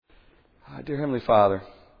Dear Heavenly Father,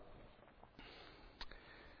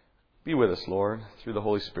 be with us, Lord, through the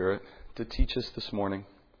Holy Spirit, to teach us this morning.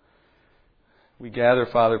 We gather,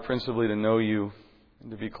 Father, principally to know You and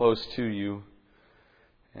to be close to You.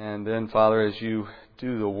 And then, Father, as You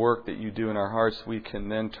do the work that You do in our hearts, we can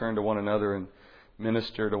then turn to one another and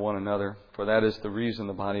minister to one another. For that is the reason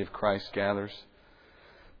the body of Christ gathers.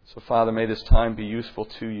 So, Father, may this time be useful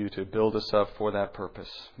to You to build us up for that purpose.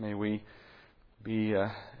 May we be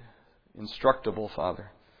instructable,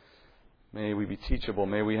 Father. May we be teachable.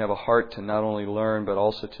 May we have a heart to not only learn, but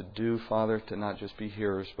also to do, Father, to not just be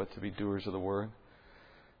hearers, but to be doers of the Word.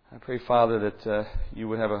 I pray, Father, that You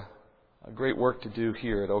would have a great work to do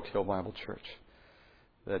here at Oak Hill Bible Church.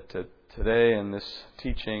 That today in this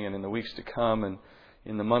teaching and in the weeks to come and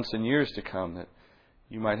in the months and years to come, that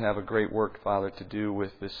You might have a great work, Father, to do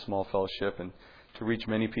with this small fellowship and to reach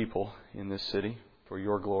many people in this city for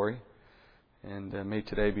Your glory. And may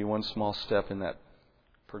today be one small step in that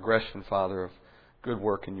progression, Father, of good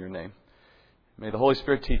work in Your name. May the Holy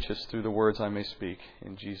Spirit teach us through the words I may speak.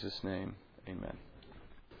 In Jesus' name, amen.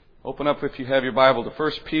 Open up, if you have your Bible, to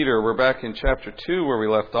 1 Peter. We're back in chapter 2 where we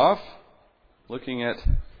left off, looking at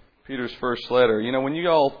Peter's first letter. You know, when you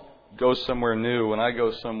all go somewhere new, when I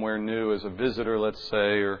go somewhere new as a visitor, let's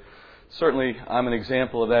say, or certainly I'm an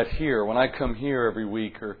example of that here. When I come here every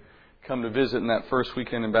week or come to visit in that first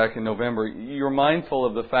weekend and back in November, you're mindful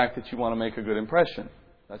of the fact that you want to make a good impression.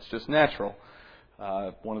 That's just natural.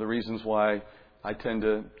 One of the reasons why I tend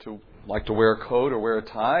to like to wear a coat or wear a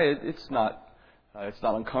tie, it's not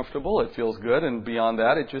uncomfortable. It feels good, and beyond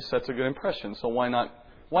that, it just sets a good impression. So why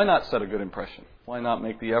not set a good impression? Why not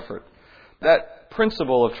make the effort? That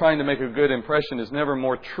principle of trying to make a good impression is never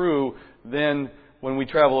more true than when we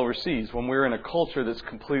travel overseas, when we're in a culture that's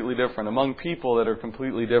completely different, among people that are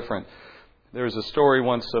completely different. There's a story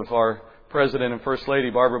once of our President and First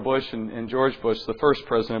Lady, Barbara Bush and George Bush, the first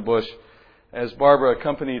President Bush, as Barbara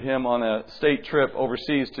accompanied him on a state trip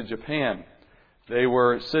overseas to Japan. They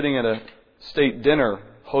were sitting at a state dinner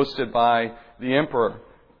hosted by the Emperor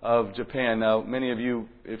of Japan. Now, many of you,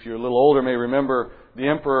 if you're a little older, may remember the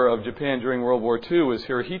Emperor of Japan during World War II was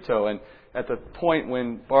Hirohito. And at the point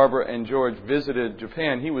when Barbara and George visited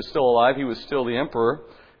Japan, he was still alive. He was still the Emperor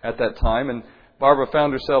at that time. And Barbara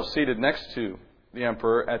found herself seated next to the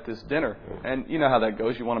Emperor at this dinner. And you know how that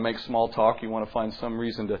goes. You want to make small talk. You want to find some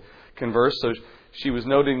reason to converse. So she was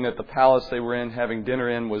noting that the palace they were in, having dinner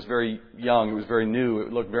in, was very young. It was very new.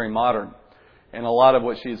 It looked very modern. And a lot of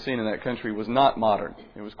what she had seen in that country was not modern.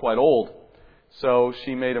 It was quite old. So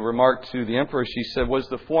she made a remark to the Emperor. She said, "Was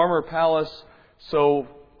the former palace so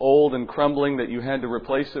old and crumbling that you had to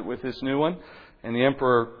replace it with this new one?" And the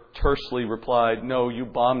Emperor tersely replied, "No, you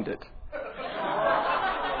bombed it."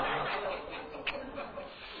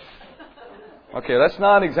 Okay, that's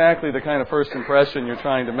not exactly the kind of first impression you're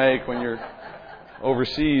trying to make when you're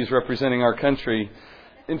overseas representing our country.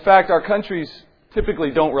 In fact, our countries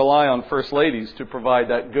typically don't rely on first ladies to provide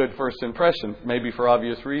that good first impression, maybe for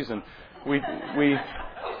obvious reason.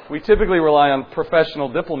 We typically rely on professional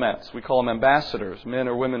diplomats. We call them ambassadors, men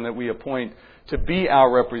or women that we appoint to be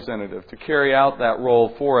our representative, to carry out that role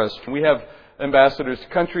for us. We have ambassadors to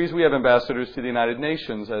countries. We have ambassadors to the United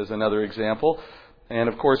Nations, as another example. And,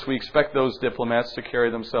 of course, we expect those diplomats to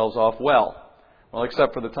carry themselves off well. Well,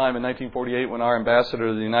 except for the time in 1948 when our ambassador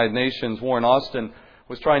to the United Nations, Warren Austin,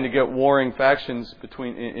 was trying to get warring factions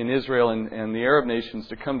in Israel and the Arab nations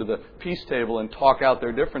to come to the peace table and talk out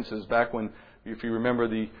their differences back when, if you remember,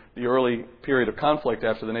 the early period of conflict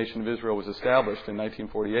after the nation of Israel was established in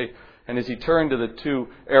 1948. And as he turned to the two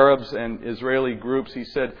Arabs and Israeli groups, he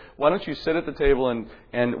said, "Why don't you sit at the table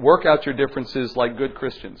and work out your differences like good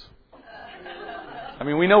Christians?" I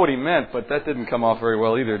mean, we know what he meant, but that didn't come off very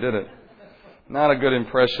well either, did it? Not a good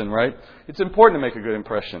impression, right? It's important to make a good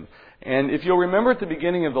impression. And if you'll remember at the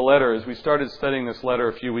beginning of the letter, as we started studying this letter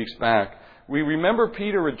a few weeks back, we remember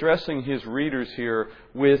Peter addressing his readers here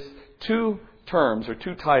with two terms or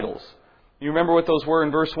two titles. You remember what those were in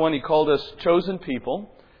verse 1? He called us chosen people,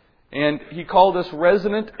 and he called us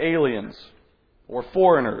resident aliens or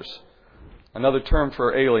foreigners. Another term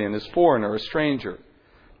for alien is foreigner, a stranger.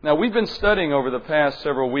 Now, we've been studying over the past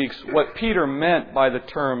several weeks what Peter meant by the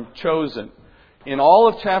term chosen. In all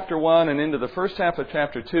of chapter 1 and into the first half of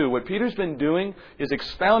chapter 2, what Peter's been doing is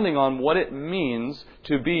expounding on what it means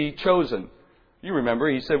to be chosen. You remember,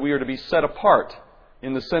 he said we are to be set apart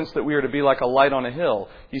in the sense that we are to be like a light on a hill.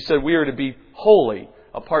 He said we are to be holy,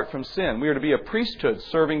 apart from sin. We are to be a priesthood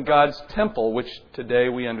serving God's temple, which today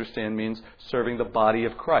we understand means serving the body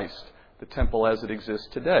of Christ, the temple as it exists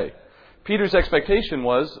today. Peter's expectation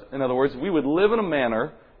was, in other words, we would live in a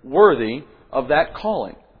manner worthy of that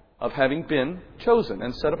calling, of having been chosen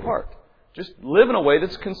and set apart. Just live in a way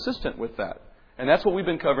that's consistent with that. And that's what we've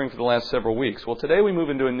been covering for the last several weeks. Well, today we move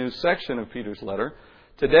into a new section of Peter's letter.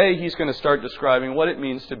 Today he's going to start describing what it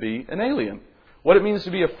means to be an alien, what it means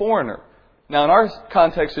to be a foreigner. Now, in our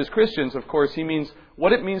context as Christians, of course, he means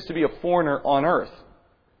what it means to be a foreigner on earth.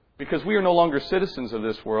 Because we are no longer citizens of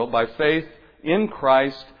this world. By faith in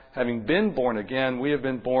Christ, having been born again, we have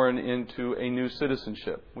been born into a new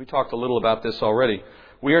citizenship. We talked a little about this already.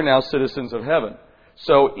 We are now citizens of heaven.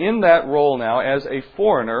 So in that role now, as a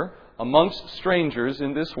foreigner amongst strangers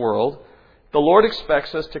in this world, the Lord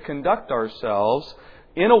expects us to conduct ourselves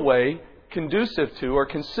in a way conducive to or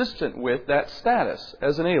consistent with that status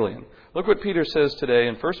as an alien. Look what Peter says today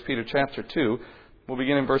in 1 Peter chapter 2. We'll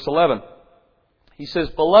begin in verse 11. He says,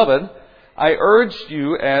 "Beloved, I urge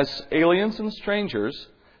you as aliens and strangers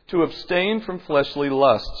to abstain from fleshly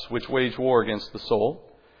lusts which wage war against the soul.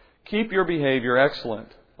 Keep your behavior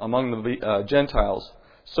excellent among the Gentiles,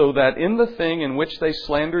 so that in the thing in which they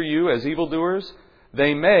slander you as evildoers,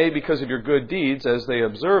 they may, because of your good deeds as they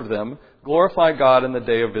observe them, glorify God in the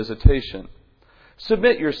day of visitation.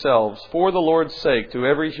 Submit yourselves for the Lord's sake to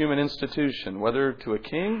every human institution, whether to a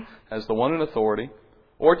king as the one in authority,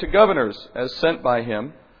 or to governors as sent by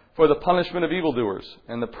him, for the punishment of evildoers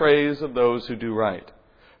and the praise of those who do right.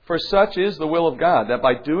 For such is the will of God, that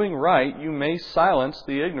by doing right you may silence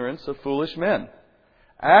the ignorance of foolish men.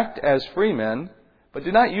 Act as free men, but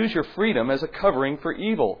do not use your freedom as a covering for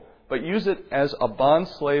evil, but use it as a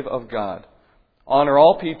bondslave of God. Honor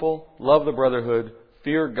all people, love the brotherhood,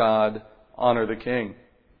 fear God, honor the king."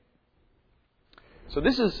 So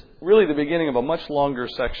this is really the beginning of a much longer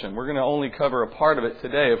section. We're going to only cover a part of it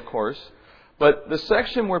today, of course. But the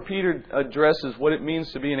section where Peter addresses what it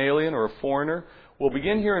means to be an alien or a foreigner will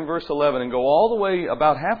begin here in verse 11 and go all the way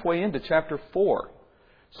about halfway into chapter 4.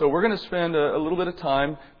 So we're going to spend a little bit of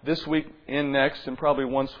time this week and next, and probably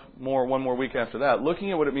one more week after that,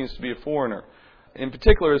 looking at what it means to be a foreigner. In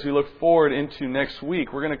particular, as we look forward into next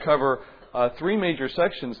week, we're going to cover 3 major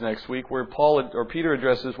sections next week where Peter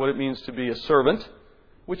addresses what it means to be a servant,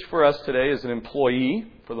 which for us today is an employee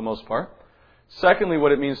for the most part. Secondly,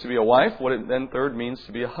 what it means to be a wife, what it then third means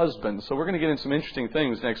to be a husband. So we're going to get into some interesting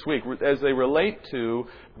things next week as they relate to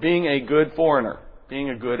being a good foreigner,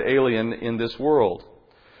 being a good alien in this world.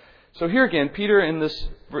 So here again, Peter in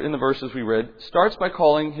the verses we read starts by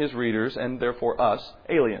calling his readers, and therefore us,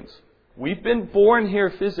 aliens. We've been born here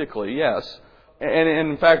physically, yes. And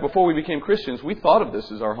in fact, before we became Christians, we thought of this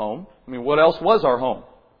as our home. I mean, what else was our home?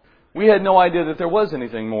 We had no idea that there was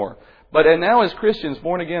anything more. But now as Christians,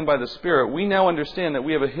 born again by the Spirit, we now understand that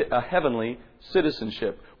we have a heavenly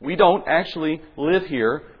citizenship. We don't actually live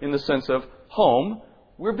here in the sense of home.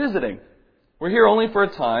 We're visiting. We're here only for a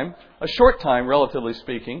time, a short time, relatively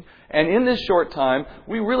speaking. And in this short time,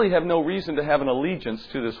 we really have no reason to have an allegiance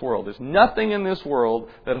to this world. There's nothing in this world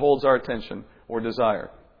that holds our attention or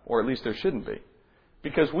desire. Or at least there shouldn't be.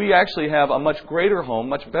 Because we actually have a much greater home,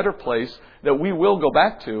 much better place that we will go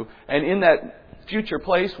back to. And in that future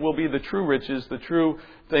place will be the true riches, the true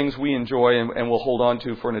things we enjoy and will hold on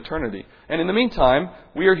to for an eternity. And in the meantime,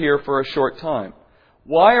 we are here for a short time.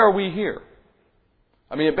 Why are we here?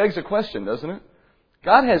 I mean, it begs a question, doesn't it?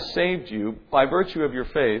 God has saved you by virtue of your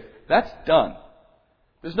faith. That's done.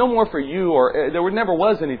 There's no more for you, or there never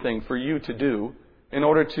was anything for you to do in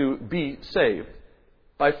order to be saved.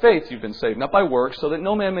 By faith you've been saved, not by works, so that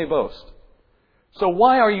no man may boast. So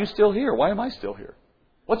why are you still here? Why am I still here?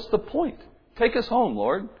 What's the point? Take us home,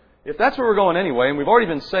 Lord. If that's where we're going anyway, and we've already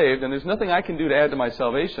been saved, and there's nothing I can do to add to my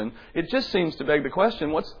salvation, it just seems to beg the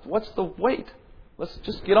question, what's the wait? Let's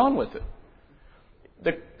just get on with it.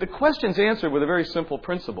 The question's answered with a very simple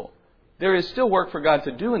principle. There is still work for God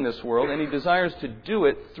to do in this world, and He desires to do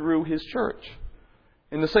it through His church.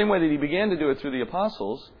 In the same way that He began to do it through the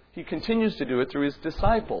apostles, He continues to do it through His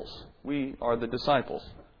disciples. We are the disciples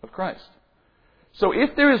of Christ. So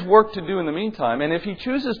if there is work to do in the meantime, and if He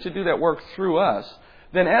chooses to do that work through us,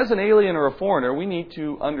 then as an alien or a foreigner, we need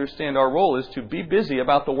to understand our role is to be busy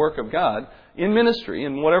about the work of God in ministry,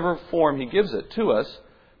 in whatever form He gives it to us.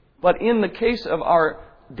 But in the case of our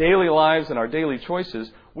daily lives and our daily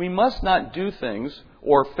choices, we must not do things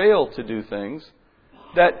or fail to do things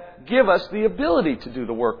that give us the ability to do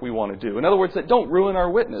the work we want to do. In other words, that don't ruin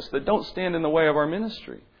our witness, that don't stand in the way of our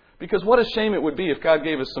ministry. Because what a shame it would be if God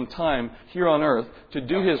gave us some time here on earth to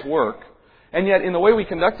do His work, and yet in the way we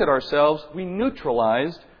conducted ourselves, we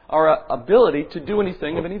neutralized our ability to do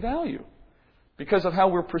anything of any value. Because of how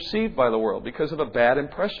we're perceived by the world, because of a bad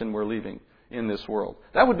impression we're leaving in this world.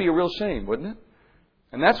 That would be a real shame, wouldn't it?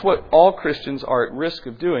 And that's what all Christians are at risk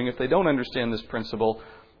of doing if they don't understand this principle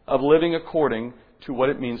of living according to what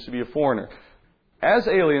it means to be a foreigner. As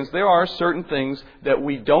aliens, there are certain things that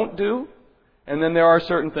we don't do, and then there are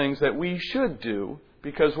certain things that we should do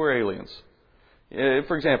because we're aliens.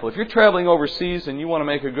 For example, if you're traveling overseas and you want to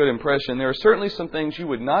make a good impression, there are certainly some things you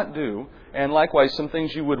would not do, and likewise some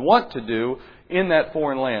things you would want to do in that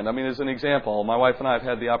foreign land. I mean, as an example, my wife and I have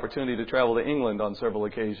had the opportunity to travel to England on several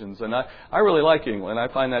occasions, and I really like England. I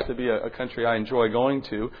find that to be a country I enjoy going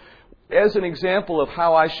to. As an example of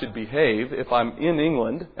how I should behave if I'm in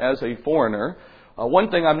England as a foreigner,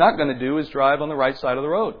 one thing I'm not going to do is drive on the right side of the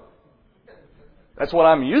road. That's what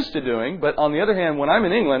I'm used to doing, but on the other hand, when I'm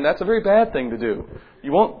in England, that's a very bad thing to do.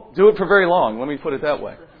 You won't do it for very long, let me put it that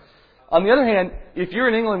way. On the other hand, if you're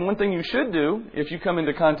in England, one thing you should do, if you come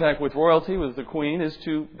into contact with royalty, with the Queen, is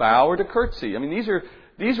to bow or to curtsy. I mean,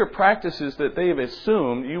 these are practices that they have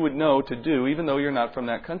assumed you would know to do, even though you're not from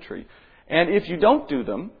that country. And if you don't do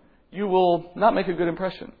them, you will not make a good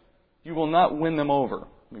impression. You will not win them over,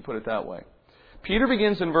 let me put it that way. Peter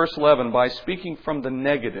begins in verse 11 by speaking from the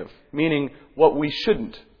negative, meaning what we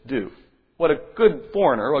shouldn't do. What a good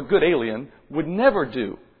foreigner, a good alien, would never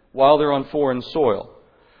do while they're on foreign soil.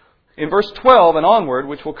 In verse 12 and onward,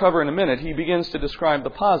 which we'll cover in a minute, he begins to describe the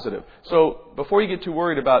positive. So before you get too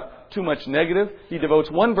worried about too much negative, he devotes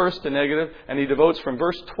one verse to negative, and he devotes from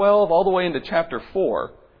verse 12 all the way into chapter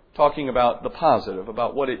 4, talking about the positive,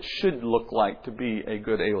 about what it should look like to be a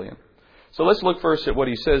good alien. So let's look first at what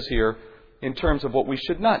he says here in terms of what we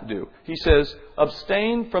should not do. He says,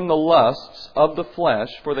 abstain from the lusts of the flesh,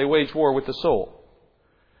 for they wage war with the soul.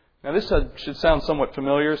 Now this should sound somewhat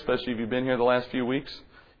familiar, especially if you've been here the last few weeks.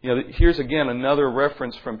 Here's again another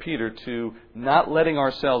reference from Peter to not letting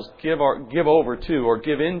ourselves give over to or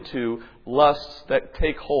give into lusts that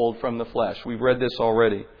take hold from the flesh. We've read this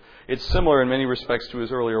already. It's similar in many respects to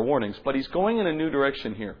his earlier warnings, but he's going in a new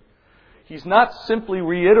direction here. He's not simply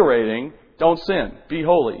reiterating, don't sin, be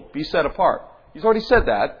holy, be set apart. He's already said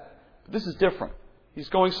that, but this is different. He's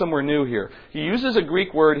going somewhere new here. He uses a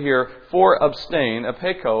Greek word here for abstain,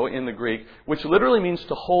 apeko in the Greek, which literally means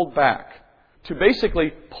to hold back, to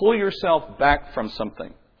basically pull yourself back from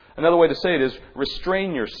something. Another way to say it is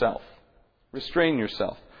restrain yourself. Restrain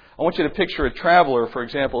yourself. I want you to picture a traveler, for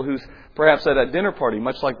example, who's perhaps at a dinner party,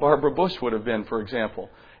 much like Barbara Bush would have been, for example.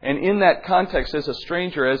 And in that context, as a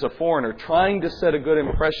stranger, as a foreigner, trying to set a good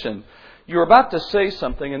impression, you're about to say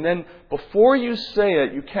something, and then before you say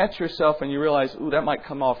it, you catch yourself and you realize, ooh, that might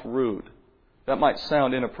come off rude. That might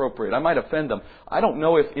sound inappropriate. I might offend them. I don't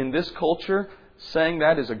know if in this culture saying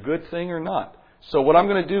that is a good thing or not. So what I'm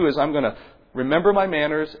going to do is I'm going to remember my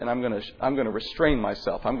manners, and I'm going to restrain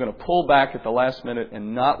myself. I'm going to pull back at the last minute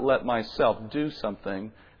and not let myself do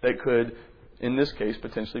something that could, in this case,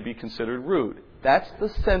 potentially be considered rude. That's the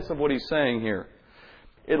sense of what he's saying here.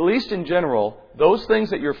 At least in general, those things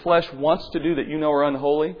that your flesh wants to do that you know are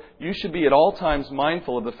unholy, you should be at all times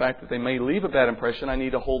mindful of the fact that they may leave a bad impression. I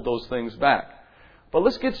need to hold those things back. But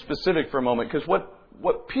let's get specific for a moment, because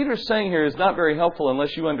what Peter's saying here is not very helpful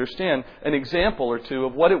unless you understand an example or two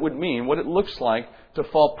of what it would mean, what it looks like to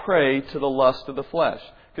fall prey to the lust of the flesh.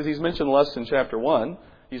 Because he's mentioned lust in chapter 1.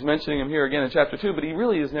 He's mentioning them here again in chapter 2, but he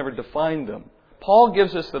really has never defined them. Paul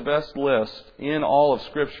gives us the best list in all of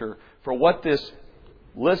Scripture for what this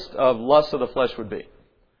list of lusts of the flesh would be,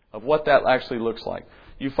 of what that actually looks like.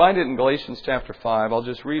 You find it in Galatians chapter 5. I'll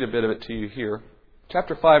just read a bit of it to you here.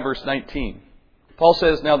 Chapter 5, verse 19. Paul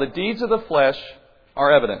says, now the deeds of the flesh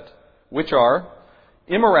are evident, which are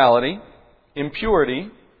immorality, impurity,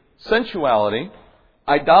 sensuality,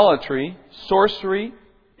 idolatry, sorcery,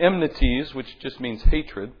 enmities, which just means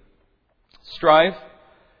hatred, strife,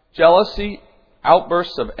 jealousy,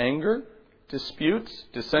 outbursts of anger, disputes,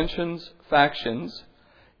 dissensions, factions,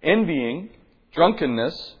 envying,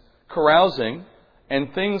 drunkenness, carousing,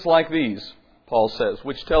 and things like these, Paul says,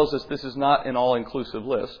 which tells us this is not an all-inclusive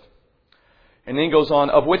list. And then he goes on,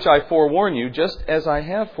 of which I forewarn you, just as I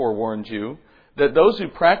have forewarned you, that those who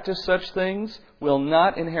practice such things will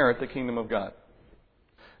not inherit the kingdom of God.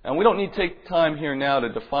 And we don't need to take time here now to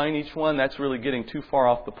define each one. That's really getting too far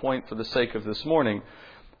off the point for the sake of this morning.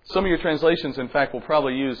 Some of your translations, in fact, will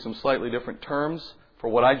probably use some slightly different terms for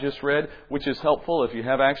what I just read, which is helpful. If you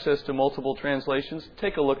have access to multiple translations,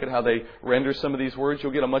 take a look at how they render some of these words.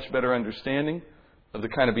 You'll get a much better understanding of the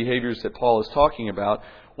kind of behaviors that Paul is talking about.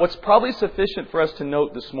 What's probably sufficient for us to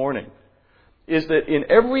note this morning is that in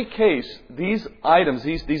every case, these items,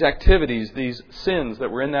 these activities, these sins that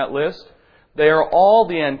were in that list, they are all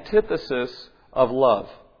the antithesis of love,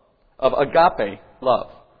 of agape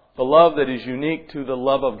love, the love that is unique to the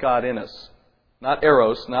love of God in us. Not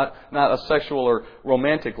eros, not a sexual or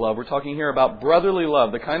romantic love. We're talking here about brotherly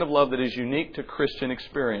love, the kind of love that is unique to Christian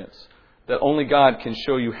experience, that only God can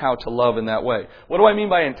show you how to love in that way. What do I mean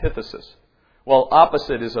by antithesis? Well,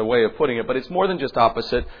 opposite is a way of putting it, but it's more than just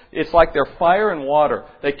opposite. It's like they're fire and water.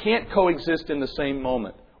 They can't coexist in the same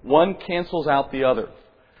moment. One cancels out the other.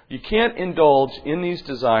 You can't indulge in these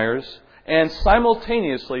desires and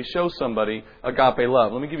simultaneously show somebody agape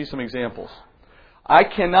love. Let me give you some examples. I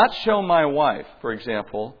cannot show my wife, for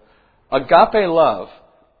example, agape love.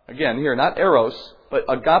 Again, here, not eros, but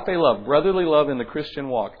agape love, brotherly love in the Christian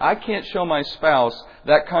walk. I can't show my spouse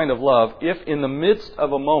that kind of love if in the midst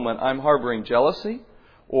of a moment I'm harboring jealousy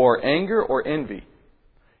or anger or envy.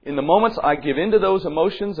 In the moments I give into those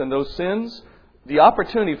emotions and those sins, the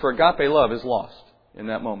opportunity for agape love is lost in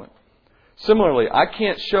that moment. Similarly, I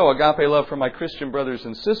can't show agape love for my Christian brothers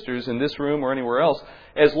and sisters in this room or anywhere else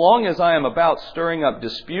as long as I am about stirring up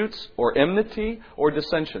disputes or enmity or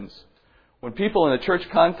dissensions. When people in a church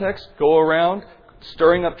context go around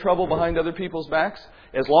stirring up trouble behind other people's backs,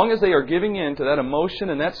 as long as they are giving in to that emotion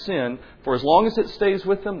and that sin, for as long as it stays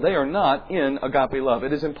with them, they are not in agape love.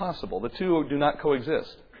 It is impossible. The two do not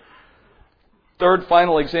coexist. Third,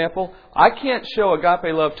 final example, I can't show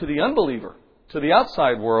agape love to the unbeliever, to the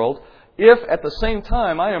outside world, if at the same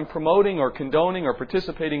time I am promoting or condoning or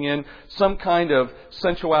participating in some kind of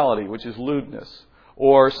sensuality, which is lewdness,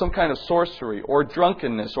 or some kind of sorcery, or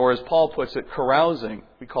drunkenness, or as Paul puts it, carousing.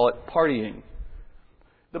 We call it partying.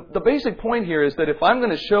 The basic point here is that if I'm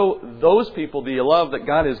going to show those people the love that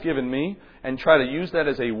God has given me and try to use that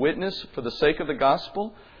as a witness for the sake of the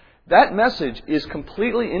gospel, that message is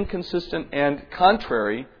completely inconsistent and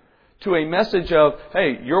contrary to a message of,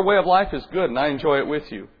 hey, your way of life is good and I enjoy it with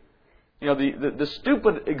you. You know, the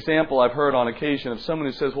stupid example I've heard on occasion of someone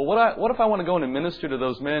who says, well, what if I want to go in and minister to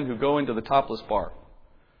those men who go into the topless bar?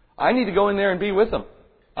 I need to go in there and be with them.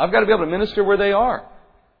 I've got to be able to minister where they are.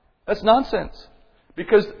 That's nonsense.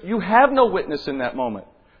 Because you have no witness in that moment.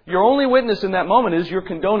 Your only witness in that moment is you're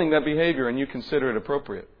condoning that behavior and you consider it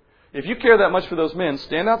appropriate. If you care that much for those men,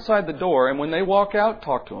 stand outside the door and when they walk out,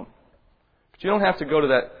 talk to them. But you don't have to go to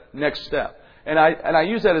that next step. And I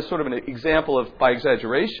use that as sort of an example of by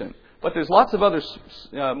exaggeration. But there's lots of other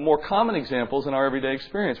more common examples in our everyday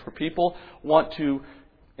experience where people want to,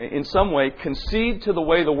 in some way, concede to the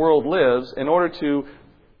way the world lives in order to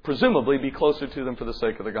presumably be closer to them for the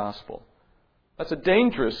sake of the gospel. That's a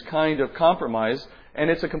dangerous kind of compromise, and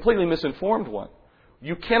it's a completely misinformed one.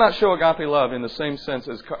 You cannot show agape love in the same sense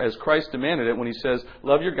as Christ demanded it when He says,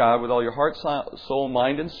 love your God with all your heart, soul,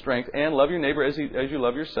 mind, and strength, and love your neighbor as you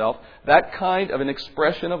love yourself. That kind of an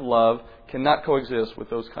expression of love cannot coexist with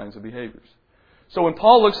those kinds of behaviors. So when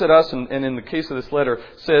Paul looks at us, and in the case of this letter,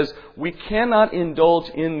 says, we cannot indulge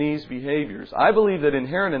in these behaviors, I believe that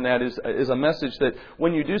inherent in that is a message that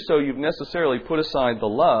when you do so, you've necessarily put aside the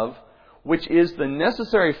love, which is the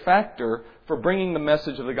necessary factor for bringing the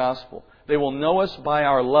message of the gospel. They will know us by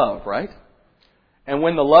our love, right? And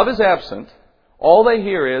when the love is absent, all they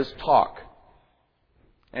hear is talk.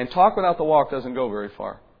 And talk without the walk doesn't go very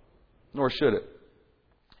far. Nor should it.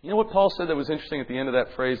 You know what Paul said that was interesting at the end of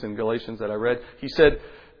that phrase in Galatians that I read? He said,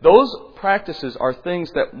 those practices are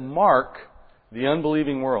things that mark the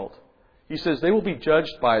unbelieving world. He says they will be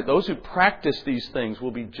judged by it. Those who practice these things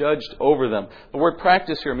will be judged over them. The word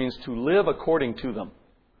practice here means to live according to them.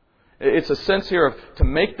 It's a sense here of to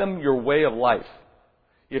make them your way of life.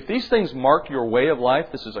 If these things mark your way of life,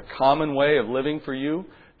 this is a common way of living for you,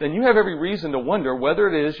 then you have every reason to wonder whether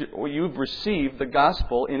it is you've received the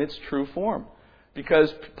gospel in its true form.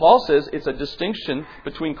 Because Paul says it's a distinction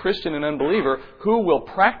between Christian and unbeliever who will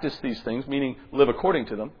practice these things, meaning live according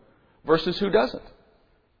to them, versus who doesn't.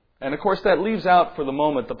 And of course that leaves out for the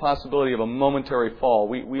moment the possibility of a momentary fall.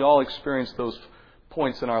 We all experience those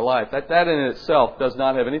points in our life. That in itself does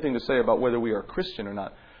not have anything to say about whether we are Christian or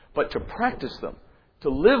not. But to practice them, to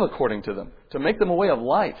live according to them, to make them a way of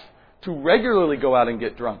life, to regularly go out and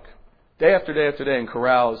get drunk, day after day after day, and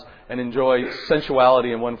carouse and enjoy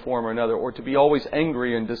sensuality in one form or another, or to be always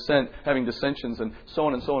angry and having dissensions and so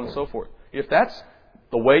on and so on and so forth. If that's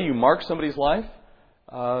the way you mark somebody's life,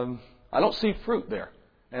 I don't see fruit there.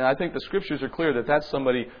 And I think the Scriptures are clear that that's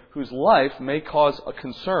somebody whose life may cause a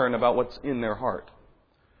concern about what's in their heart.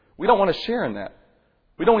 We don't want to share in that.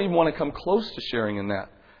 We don't even want to come close to sharing in that.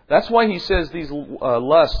 That's why he says these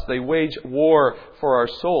lusts, they wage war for our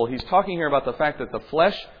soul. He's talking here about the fact that the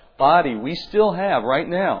flesh body we still have right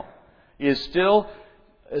now is still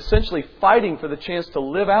essentially fighting for the chance to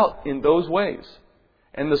live out in those ways.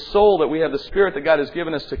 And the soul that we have, the Spirit that God has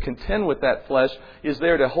given us to contend with that flesh, is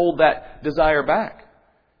there to hold that desire back,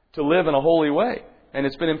 to live in a holy way. And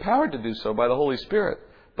it's been empowered to do so by the Holy Spirit.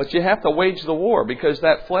 But you have to wage the war because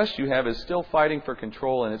that flesh you have is still fighting for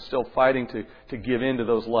control and it's still fighting to give in to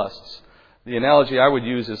those lusts. The analogy I would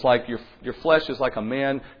use is like your flesh is like a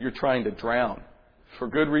man you're trying to drown for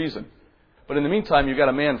good reason. But in the meantime, you've got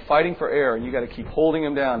a man fighting for air and you've got to keep holding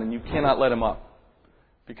him down and you cannot let him up.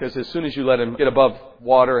 Because as soon as you let him get above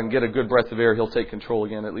water and get a good breath of air, he'll take control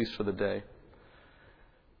again, at least for the day.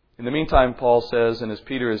 In the meantime, Paul says, and as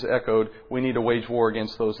Peter has echoed, we need to wage war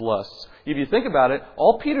against those lusts. If you think about it,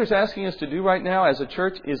 all Peter's asking us to do right now as a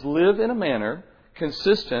church is live in a manner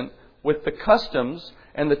consistent with the customs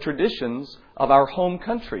and the traditions of our home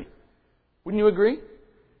country. Wouldn't you agree?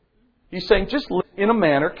 He's saying just live in a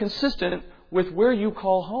manner consistent with where you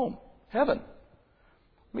call home, heaven.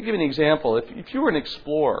 Let me give you an example. If you were an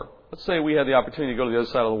explorer, let's say we had the opportunity to go to the other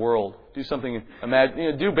side of the world, do something,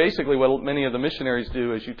 do basically what many of the missionaries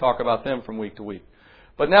do as you talk about them from week to week.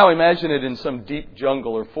 But now imagine it in some deep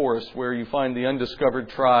jungle or forest where you find the undiscovered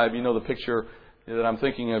tribe. You know the picture that I'm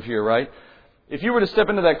thinking of here, right? If you were to step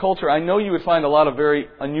into that culture, I know you would find a lot of very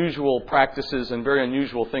unusual practices and very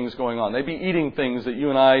unusual things going on. They'd be eating things that you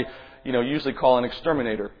and I, usually call an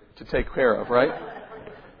exterminator to take care of, right?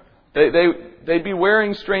 They'd be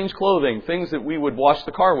wearing strange clothing, things that we would wash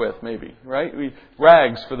the car with, maybe, right?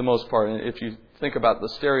 Rags for the most part, if you think about the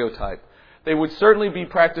stereotype. They would certainly be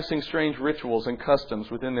practicing strange rituals and customs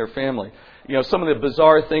within their family. Some of the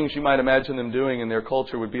bizarre things you might imagine them doing in their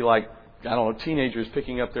culture would be like, teenagers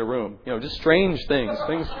picking up their room. Just strange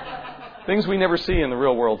things we never see in the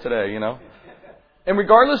real world today, And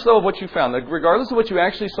regardless, though, of what you found, regardless of what you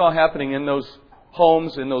actually saw happening in those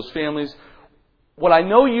homes, in those families, what I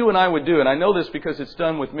know you and I would do, and I know this because it's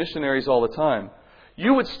done with missionaries all the time,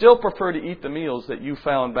 you would still prefer to eat the meals that you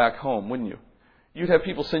found back home, wouldn't you? You'd have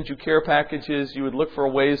people send you care packages. You would look for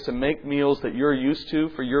ways to make meals that you're used to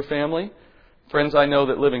for your family. Friends I know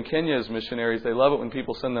that live in Kenya as missionaries, they love it when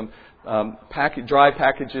people send them dry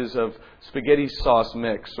packages of spaghetti sauce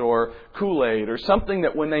mix or Kool-Aid or something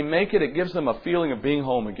that when they make it, it gives them a feeling of being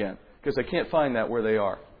home again because they can't find that where they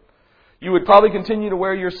are. You would probably continue to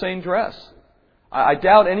wear your same dress. I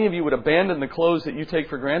doubt any of you would abandon the clothes that you take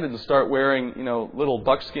for granted and start wearing, little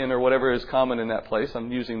buckskin or whatever is common in that place.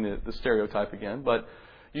 I'm using the stereotype again, but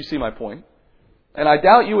you see my point. And I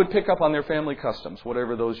doubt you would pick up on their family customs,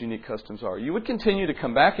 whatever those unique customs are. You would continue to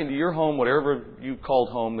come back into your home, whatever you called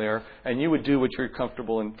home there, and you would do what you're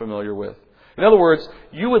comfortable and familiar with. In other words,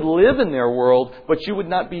 you would live in their world, but you would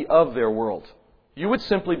not be of their world. You would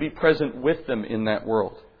simply be present with them in that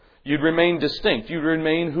world. You'd remain distinct. You'd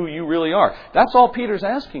remain who you really are. That's all Peter's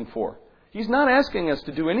asking for. He's not asking us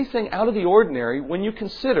to do anything out of the ordinary when you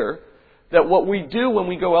consider that what we do when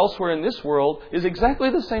we go elsewhere in this world is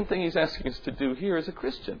exactly the same thing he's asking us to do here as a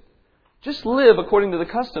Christian. Just live according to the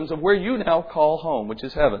customs of where you now call home, which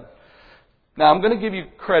is heaven. Now, I'm going to give you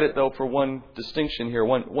credit, though, for one distinction here,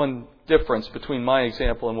 one difference between my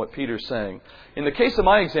example and what Peter's saying. In the case of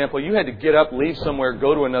my example, you had to get up, leave somewhere,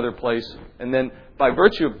 go to another place, and then by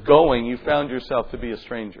virtue of going, you found yourself to be a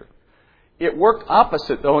stranger. It worked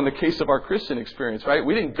opposite, though, in the case of our Christian experience, right?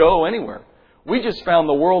 We didn't go anywhere. We just found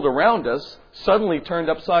the world around us suddenly turned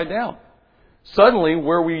upside down. Suddenly,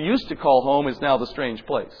 where we used to call home is now the strange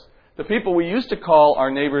place. The people we used to call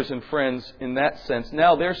our neighbors and friends in that sense,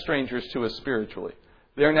 now they're strangers to us spiritually.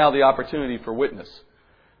 They're now the opportunity for witness.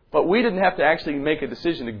 But we didn't have to actually make a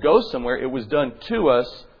decision to go somewhere. It was done to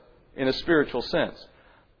us in a spiritual sense.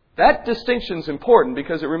 That distinction is important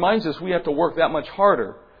because it reminds us we have to work that much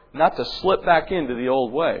harder not to slip back into the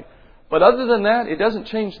old way. But other than that, it doesn't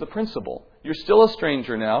change the principle. You're still a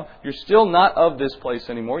stranger now. You're still not of this place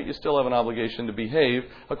anymore. You still have an obligation to behave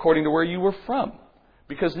according to where you were from.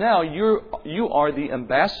 Because now you are the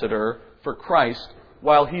ambassador for Christ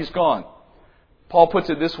while He's gone. Paul puts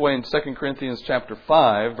it this way in 2 Corinthians chapter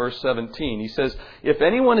 5, verse 17. He says, if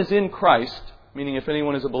anyone is in Christ, meaning if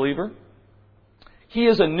anyone is a believer, he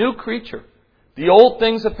is a new creature. The old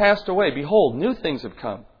things have passed away. Behold, new things have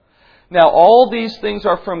come. Now all these things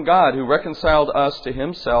are from God, who reconciled us to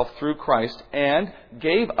Himself through Christ and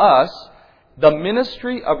gave us the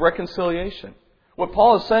ministry of reconciliation. What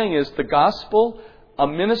Paul is saying is the gospel, a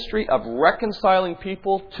ministry of reconciling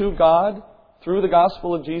people to God through the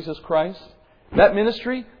gospel of Jesus Christ. That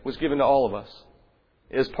ministry was given to all of us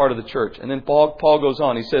as part of the church. And then Paul goes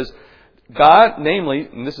on. He says, God, namely,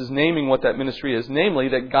 and this is naming what that ministry is, namely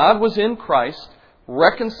that God was in Christ,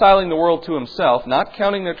 reconciling the world to Himself, not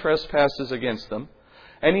counting their trespasses against them.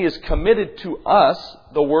 And He has committed to us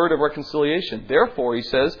the word of reconciliation. Therefore, he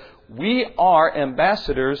says, we are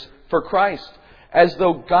ambassadors for Christ. As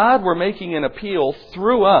though God were making an appeal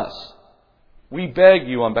through us. We beg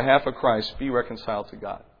you on behalf of Christ, be reconciled to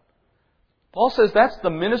God. Paul says that's the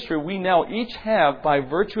ministry we now each have by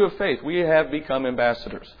virtue of faith. We have become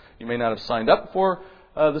ambassadors. You may not have signed up for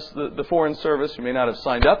the foreign service. You may not have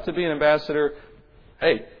signed up to be an ambassador.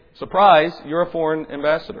 Hey, surprise, you're a foreign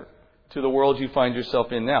ambassador to the world you find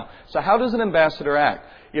yourself in now. So how does an ambassador act?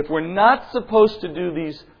 If we're not supposed to do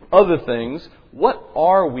these other things, what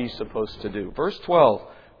are we supposed to do? Verse 12,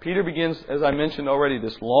 Peter begins, as I mentioned already,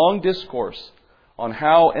 this long discourse on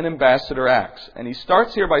how an ambassador acts. And he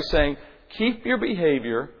starts here by saying, keep your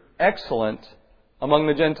behavior excellent among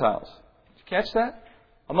the Gentiles. Did you catch that?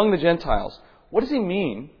 Among the Gentiles. What does he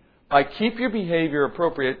mean by keep your behavior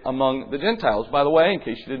appropriate among the Gentiles? By the way, in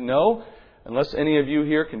case you didn't know, unless any of you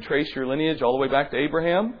here can trace your lineage all the way back to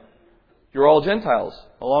Abraham, you're all Gentiles,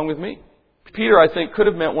 along with me. Peter, I think, could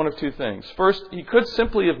have meant one of two things. First, he could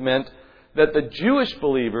simply have meant that the Jewish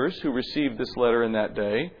believers who received this letter in that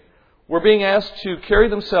day were being asked to carry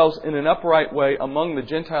themselves in an upright way among the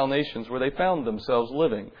Gentile nations where they found themselves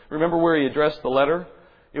living. Remember where he addressed the letter?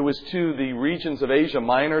 It was to the regions of Asia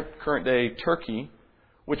Minor, current-day Turkey,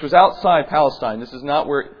 which was outside Palestine. This is not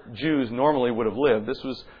where Jews normally would have lived. This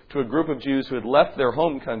was to a group of Jews who had left their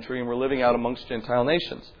home country and were living out amongst Gentile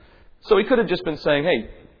nations. So he could have just been saying, hey,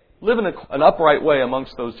 live in an upright way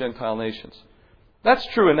amongst those Gentile nations. That's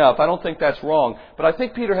true enough. I don't think that's wrong. But I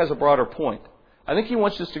think Peter has a broader point. I think he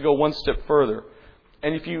wants us to go one step further.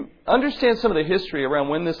 And if you understand some of the history around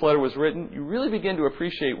when this letter was written, you really begin to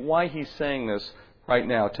appreciate why he's saying this right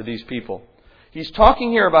now to these people. He's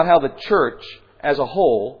talking here about how the church as a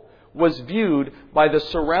whole was viewed by the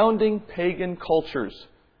surrounding pagan cultures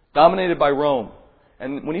dominated by Rome.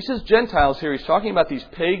 And when he says Gentiles here, he's talking about these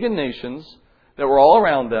pagan nations that were all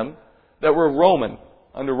around them, that were Roman,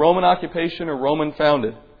 under Roman occupation or Roman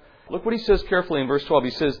founded. Look what he says carefully in verse 12. He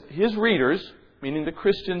says, his readers, meaning the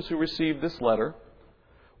Christians who received this letter,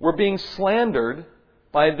 were being slandered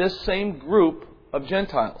by this same group of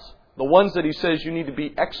Gentiles. The ones that he says you need to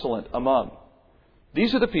be excellent among.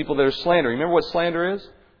 These are the people that are slandering. Remember what slander is?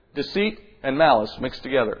 Deceit and malice mixed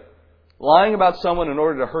together. Lying about someone in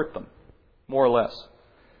order to hurt them, more or less.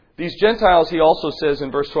 These Gentiles, he also says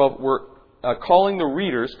in verse 12, were calling the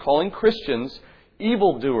readers, calling Christians,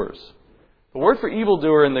 evildoers. The word for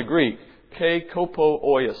evildoer in the Greek, ke kopo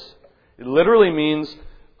oios, it literally means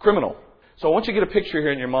criminal. So I want you to get a picture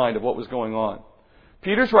here in your mind of what was going on.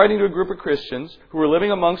 Peter's writing to a group of Christians who were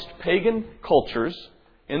living amongst pagan cultures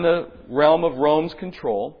in the realm of Rome's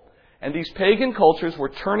control. And these pagan cultures were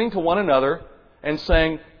turning to one another and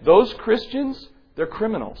saying, those Christians, they're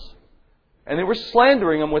criminals. And they were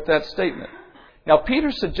slandering them with that statement. Now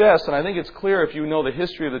Peter suggests, and I think it's clear if you know the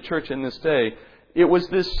history of the church in this day, it was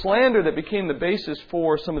this slander that became the basis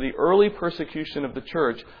for some of the early persecution of the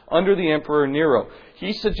church under the Emperor Nero.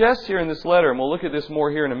 He suggests here in this letter, and we'll look at this more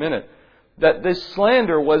here in a minute, that this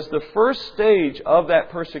slander was the first stage of that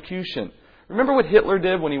persecution. Remember what Hitler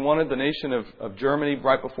did when he wanted the nation of Germany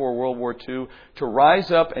right before World War II to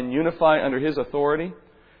rise up and unify under his authority?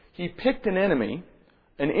 He picked an enemy,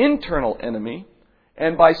 an internal enemy,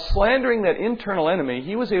 and by slandering that internal enemy,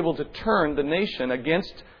 he was able to turn the nation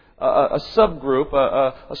against a subgroup,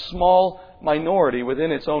 a small minority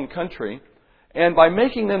within its own country. And by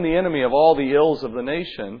making them the enemy of all the ills of the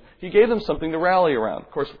nation, he gave them something to rally around.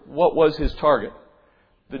 Of course, what was his target?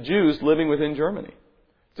 The Jews living within Germany.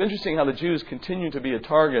 It's interesting how the Jews continue to be a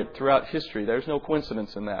target throughout history. There's no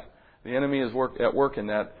coincidence in that. The enemy is at work in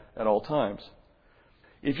that at all times.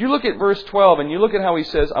 If you look at verse 12 and you look at how he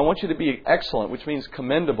says, I want you to be excellent, which means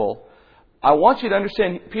commendable, I want you to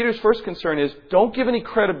understand Peter's first concern is don't give any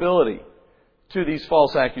credibility to these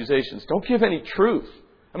false accusations. Don't give any truth.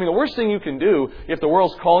 I mean, the worst thing you can do if the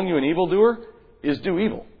world's calling you an evildoer is do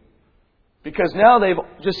evil. Because now they've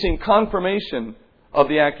just seen confirmation of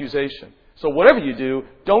the accusation. So whatever you do,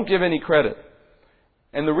 don't give any credit.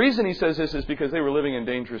 And the reason he says this is because they were living in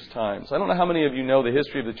dangerous times. I don't know how many of you know the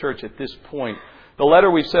history of the church at this point. The letter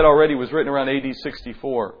we've said already was written around AD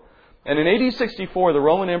 64. And in AD 64, the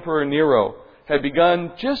Roman Emperor Nero had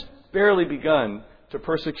just barely begun to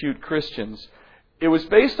persecute Christians. It was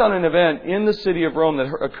based on an event in the city of Rome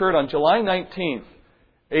that occurred on July 19th,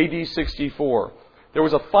 AD 64. There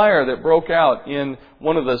was a fire that broke out in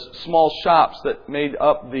one of the small shops that made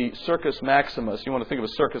up the Circus Maximus. You want to think of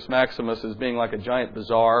a Circus Maximus as being like a giant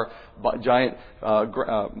bazaar, giant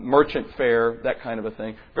merchant fair, that kind of a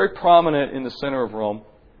thing. Very prominent in the center of Rome.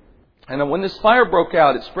 And when this fire broke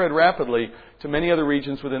out, it spread rapidly to many other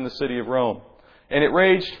regions within the city of Rome. And it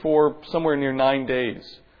raged for somewhere near 9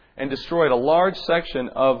 days and destroyed a large section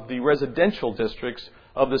of the residential districts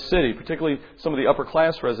of the city, particularly some of the upper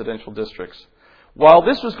class residential districts. While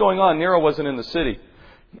this was going on, Nero wasn't in the city.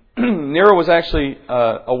 Nero was actually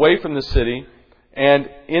away from the city, and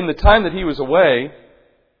in the time that he was away,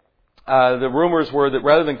 the rumors were that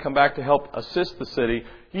rather than come back to help assist the city,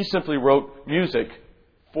 he simply wrote music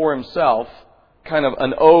for himself, kind of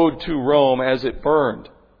an ode to Rome as it burned.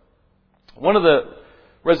 One of the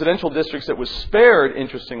residential districts that was spared,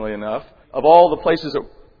 interestingly enough, of all the places that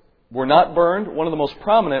were not burned, one of the most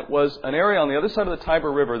prominent was an area on the other side of the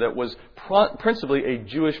Tiber River that was principally a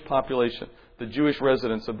Jewish population, the Jewish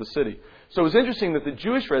residents of the city. So it was interesting that the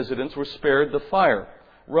Jewish residents were spared the fire.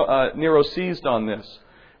 Nero seized on this.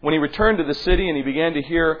 When he returned to the city and he began to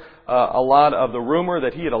hear a lot of the rumor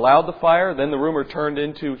that he had allowed the fire, then the rumor turned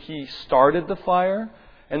into he started the fire,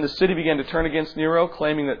 and the city began to turn against Nero,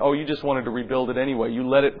 claiming that, oh, you just wanted to rebuild it anyway. You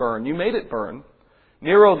let it burn. You made it burn.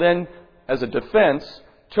 Nero then, as a defense,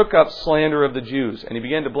 took up slander of the Jews, and he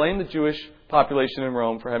began to blame the Jewish population in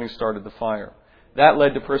Rome for having started the fire. That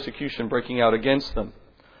led to persecution breaking out against them.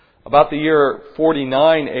 About the year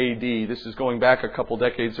 49 AD, this is going back a couple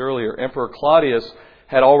decades earlier, Emperor Claudius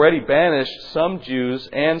had already banished some Jews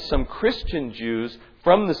and some Christian Jews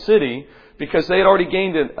from the city because they had already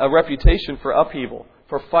gained a reputation for upheaval,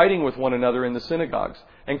 for fighting with one another in the synagogues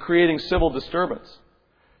and creating civil disturbance.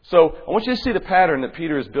 So I want you to see the pattern that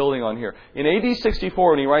Peter is building on here. In AD 64,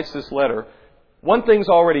 when he writes this letter, one thing's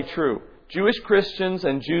already true. Jewish Christians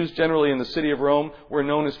and Jews generally in the city of Rome were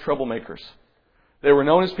known as troublemakers. They were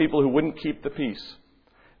known as people who wouldn't keep the peace.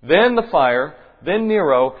 Then the fire, then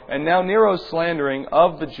Nero, and now Nero's slandering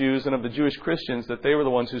of the Jews and of the Jewish Christians that they were the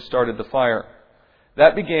ones who started the fire.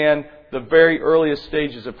 That began the very earliest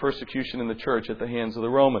stages of persecution in the church at the hands of the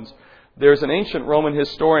Romans. There's an ancient Roman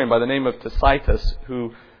historian by the name of Tacitus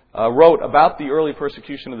who wrote about the early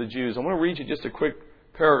persecution of the Jews. I want to read you just a quick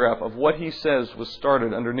paragraph of what he says was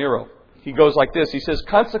started under Nero. He goes like this. He says,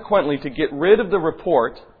 consequently, to get rid of the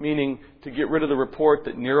report, meaning to get rid of the report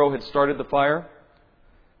that Nero had started the fire,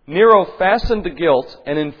 Nero fastened the guilt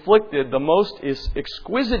and inflicted the most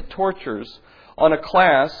exquisite tortures on a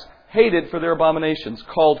class hated for their abominations,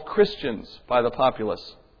 called Christians by the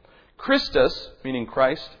populace. Christus, meaning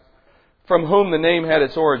Christ, from whom the name had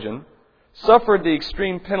its origin, suffered the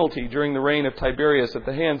extreme penalty during the reign of Tiberius at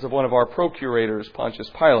the hands of one of our procurators, Pontius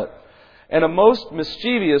Pilate. And a most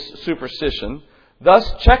mischievous superstition, thus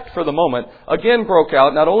checked for the moment, again broke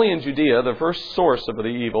out not only in Judea, the first source of the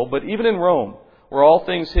evil, but even in Rome, where all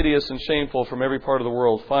things hideous and shameful from every part of the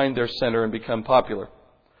world find their center and become popular.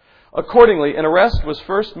 Accordingly, an arrest was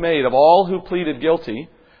first made of all who pleaded guilty.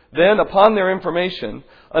 Then, upon their information,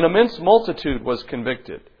 an immense multitude was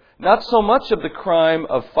convicted, not so much of the crime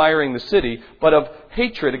of firing the city, but of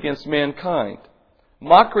hatred against mankind.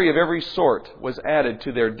 Mockery of every sort was added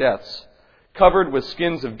to their deaths. Covered with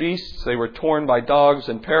skins of beasts, they were torn by dogs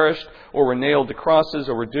and perished, or were nailed to crosses,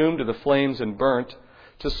 or were doomed to the flames and burnt,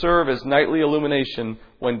 to serve as nightly illumination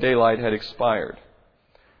when daylight had expired.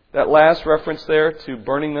 That last reference there to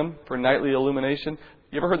burning them for nightly illumination,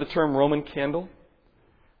 you ever heard the term Roman candle?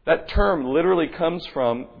 That term literally comes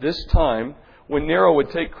from this time when Nero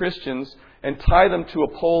would take Christians and tie them to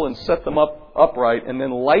a pole and set them up upright and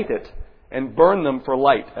then light it and burn them for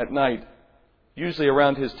light at night, usually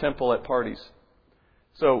around his temple at parties.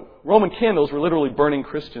 So Roman candles were literally burning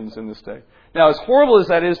Christians in this day. Now, as horrible as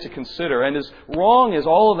that is to consider, and as wrong as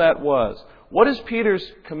all of that was, what is Peter's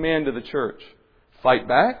command to the church? Fight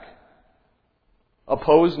back?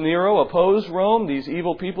 Oppose Nero? Oppose Rome? These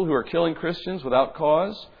evil people who are killing Christians without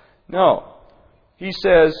cause? No. He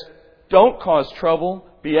says, don't cause trouble.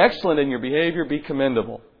 Be excellent in your behavior. Be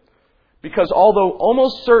commendable. Because although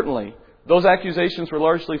almost certainly those accusations were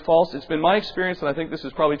largely false, it's been my experience, and I think this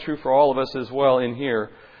is probably true for all of us as well in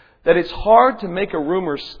here, that it's hard to make a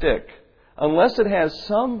rumor stick unless it has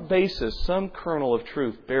some basis, some kernel of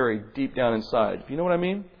truth buried deep down inside. You know what I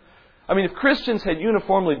mean? I mean, if Christians had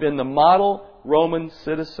uniformly been the model Roman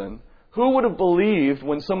citizen, who would have believed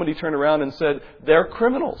when somebody turned around and said, they're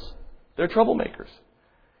criminals, they're troublemakers?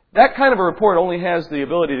 That kind of a report only has the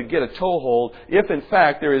ability to get a toehold if, in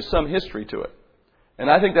fact, there is some history to it. And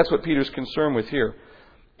I think that's what Peter's concerned with here.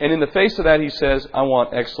 And in the face of that, he says, I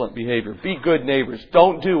want excellent behavior. Be good neighbors.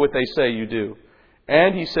 Don't do what they say you do.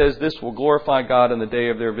 And he says this will glorify God on the day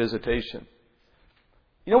of their visitation.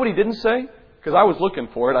 You know what he didn't say? Because I was looking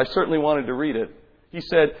for it. I certainly wanted to read it. He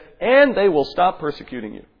said, and they will stop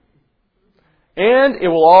persecuting you. And it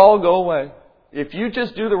will all go away. If you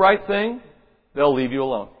just do the right thing, they'll leave you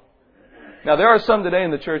alone. Now, there are some today in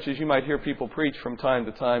the churches, you might hear people preach from time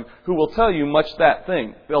to time, who will tell you much that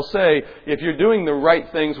thing. They'll say, if you're doing the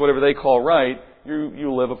right things, whatever they call right,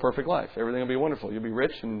 you live a perfect life. Everything will be wonderful. You'll be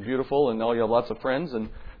rich and beautiful and you'll have lots of friends and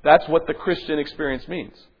That's what the Christian experience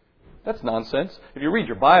means. That's nonsense. If you read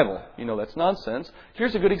your Bible, you know that's nonsense.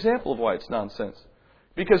 Here's a good example of why it's nonsense.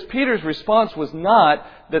 Because Peter's response was not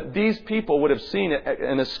that these people would have seen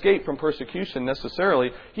an escape from persecution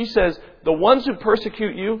necessarily. He says, the ones who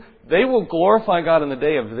persecute you, they will glorify God in the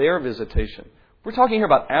day of their visitation. We're talking here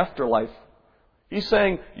about afterlife. He's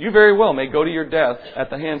saying, you very well may go to your death at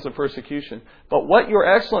the hands of persecution. But what your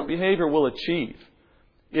excellent behavior will achieve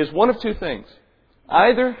is one of two things.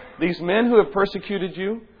 Either these men who have persecuted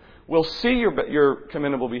you will see your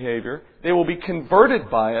commendable behavior, they will be converted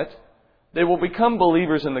by it, they will become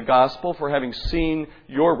believers in the gospel for having seen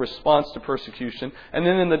your response to persecution. And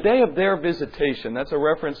then in the day of their visitation, that's a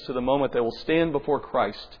reference to the moment they will stand before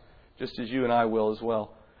Christ, just as you and I will as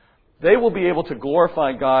well. They will be able to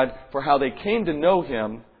glorify God for how they came to know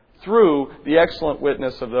Him through the excellent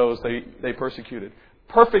witness of those they persecuted.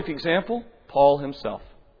 Perfect example, Paul himself.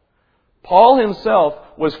 Paul himself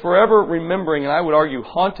was forever remembering, and I would argue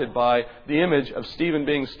haunted by, the image of Stephen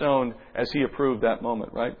being stoned as he approved that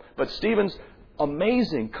moment, right? But Stephen's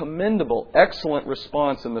amazing, commendable, excellent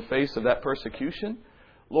response in the face of that persecution.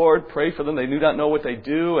 Lord, pray for them. They do not know what they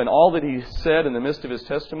do. And all that he said in the midst of his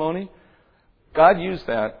testimony, God used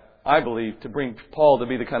that, I believe, to bring Paul to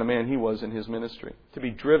be the kind of man he was in his ministry, to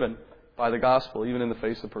be driven by the gospel, even in the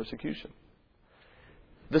face of persecution.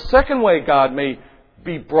 The second way God may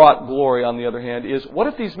be brought glory, on the other hand, is what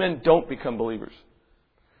if these men don't become believers?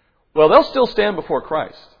 Well, they'll still stand before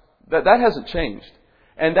Christ. That hasn't changed.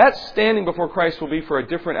 And that standing before Christ will be for a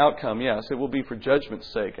different outcome, yes. It will be for judgment's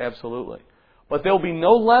sake, absolutely. But there will be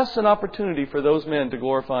no less an opportunity for those men to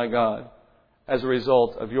glorify God as a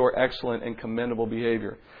result of your excellent and commendable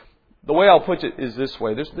behavior. The way I'll put it is this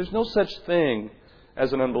way. There's no such thing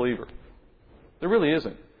as an unbeliever. There really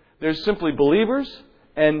isn't. There's simply believers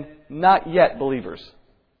and not yet believers.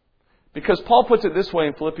 Because Paul puts it this way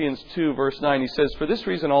in Philippians 2, verse 9. He says, for this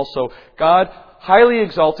reason also, God highly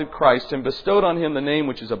exalted Christ and bestowed on Him the name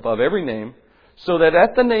which is above every name, so that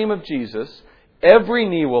at the name of Jesus, every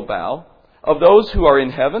knee will bow, of those who are in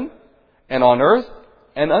heaven and on earth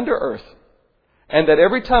and under earth, and that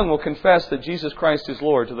every tongue will confess that Jesus Christ is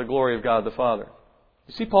Lord, to the glory of God the Father.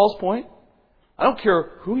 You see Paul's point? I don't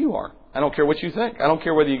care who you are. I don't care what you think. I don't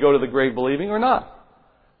care whether you go to the grave believing or not.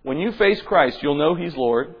 When you face Christ, you'll know He's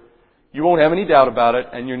Lord. You won't have any doubt about it,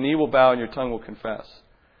 and your knee will bow and your tongue will confess.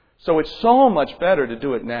 So it's so much better to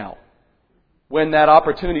do it now, when that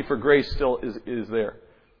opportunity for grace still is there.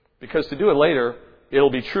 Because to do it later, it'll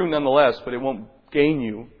be true nonetheless, but it won't gain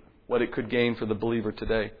you what it could gain for the believer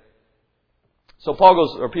today. So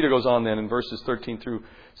Peter goes on then in verses 13 through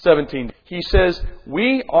 17. He says,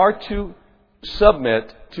 we are to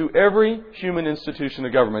submit to every human institution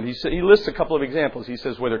of government. He lists a couple of examples. He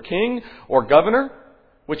says whether king or governor,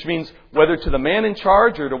 which means whether to the man in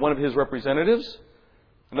charge or to one of his representatives.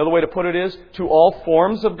 Another way to put it is to all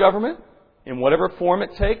forms of government, in whatever form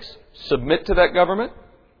it takes, submit to that government.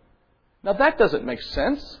 Now that doesn't make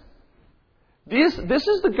sense. This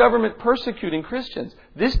is the government persecuting Christians.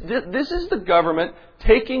 This is the government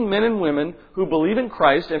taking men and women who believe in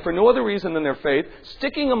Christ and for no other reason than their faith,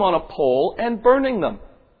 sticking them on a pole and burning them.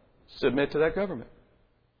 Submit to that government.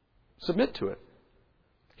 Submit to it.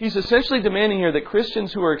 He's essentially demanding here that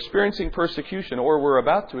Christians who are experiencing persecution or were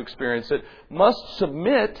about to experience it must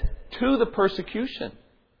submit to the persecution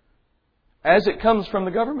as it comes from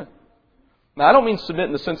the government. Now, I don't mean submit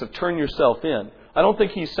in the sense of turn yourself in. I don't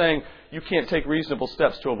think he's saying you can't take reasonable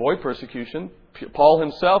steps to avoid persecution. Paul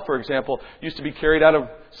himself, for example, used to be carried out of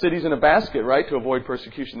cities in a basket, right, to avoid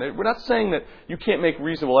persecution. We're not saying that you can't make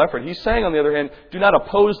reasonable effort. He's saying, on the other hand, do not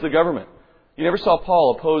oppose the government. You never saw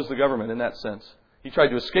Paul oppose the government in that sense. He tried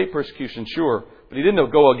to escape persecution, sure, but he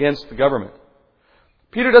didn't go against the government.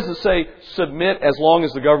 Peter doesn't say submit as long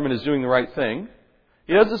as the government is doing the right thing.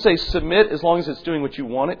 He doesn't say submit as long as it's doing what you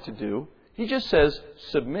want it to do. He just says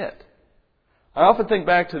submit. I often think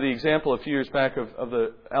back to the example a few years back of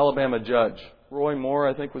the Alabama judge. Roy Moore,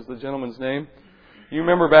 I think was the gentleman's name. You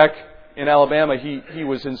remember back in Alabama, he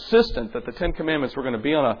was insistent that the Ten Commandments were going to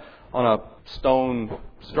be on a stone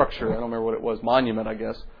structure. I don't remember what it was, monument, I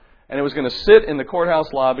guess. And it was going to sit in the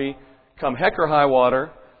courthouse lobby, come heck or high water.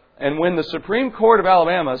 And when the Supreme Court of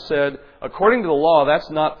Alabama said, according to the law, that's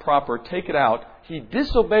not proper, take it out, he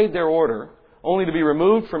disobeyed their order, only to be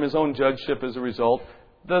removed from his own judgeship as a result.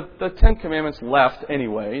 The Ten Commandments left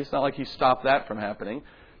anyway. It's not like he stopped that from happening.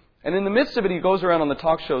 And in the midst of it, he goes around on the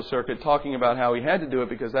talk show circuit talking about how he had to do it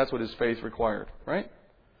because that's what his faith required, right?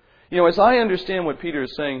 You know, as I understand what Peter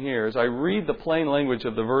is saying here, as I read the plain language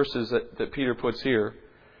of the verses that Peter puts here,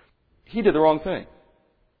 he did the wrong thing.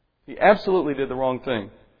 He absolutely did the wrong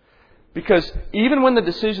thing. Because even when the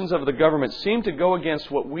decisions of the government seem to go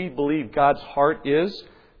against what we believe God's heart is,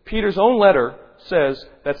 Peter's own letter says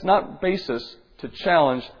that's not basis to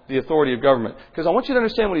challenge the authority of government. Because I want you to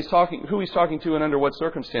understand who he's talking to and under what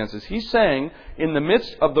circumstances. He's saying, in the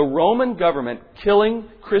midst of the Roman government killing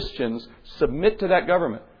Christians, submit to that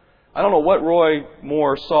government. I don't know what Roy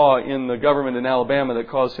Moore saw in the government in Alabama that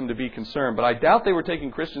caused him to be concerned, but I doubt they were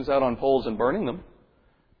taking Christians out on poles and burning them.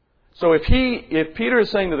 So if Peter is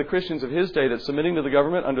saying to the Christians of his day that submitting to the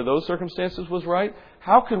government under those circumstances was right,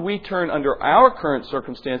 how could we turn under our current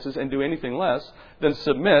circumstances and do anything less than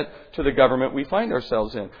submit to the government we find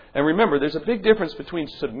ourselves in? And remember, there's a big difference between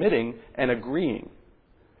submitting and agreeing.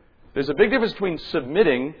 There's a big difference between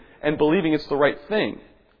submitting and believing it's the right thing.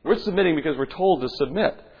 We're submitting because we're told to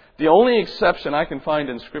submit. The only exception I can find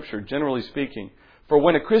in Scripture, generally speaking, for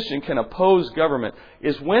when a Christian can oppose government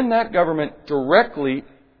is when that government directly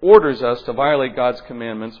orders us to violate God's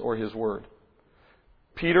commandments or His Word.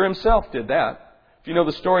 Peter himself did that. If you know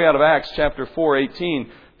the story out of Acts chapter 4:18,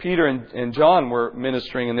 Peter and John were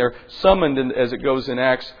ministering, and they're summoned, as it goes in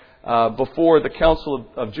Acts, before the council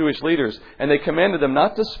of Jewish leaders. And they commanded them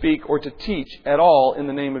not to speak or to teach at all in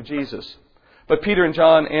the name of Jesus. But Peter and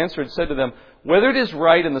John answered and said to them, "Whether it is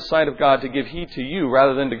right in the sight of God to give heed to you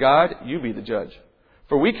rather than to God, you be the judge.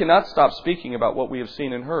 For we cannot stop speaking about what we have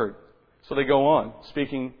seen and heard." So they go on,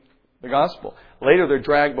 speaking the gospel. Later they're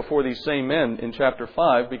dragged before these same men in chapter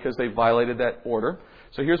 5 because they violated that order.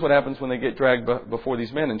 So here's what happens when they get dragged before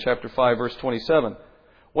these men in chapter 5, verse 27.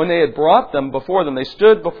 When they had brought them before them, they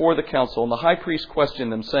stood before the council, and the high priest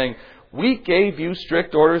questioned them, saying, "We gave you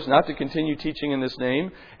strict orders not to continue teaching in this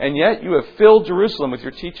name, and yet you have filled Jerusalem with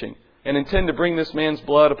your teaching, and intend to bring this man's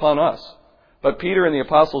blood upon us." But Peter and the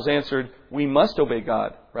apostles answered, "We must obey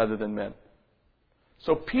God rather than men."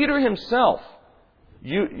 So Peter himself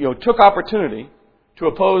took opportunity to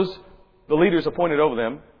oppose the leaders appointed over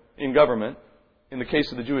them in government, in the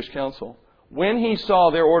case of the Jewish council, when he saw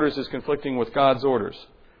their orders as conflicting with God's orders.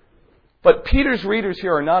 But Peter's readers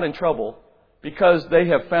here are not in trouble because they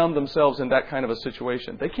have found themselves in that kind of a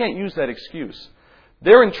situation. They can't use that excuse.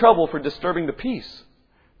 They're in trouble for disturbing the peace.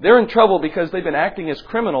 They're in trouble because they've been acting as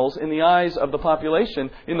criminals in the eyes of the population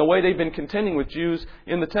in the way they've been contending with Jews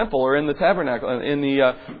in the temple or in the tabernacle, in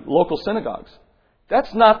the local synagogues.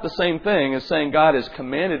 That's not the same thing as saying God has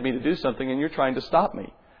commanded me to do something and you're trying to stop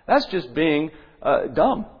me. That's just being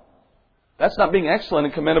dumb. That's not being excellent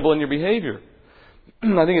and commendable in your behavior.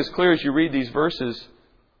 I think it's clear as you read these verses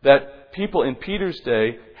that people in Peter's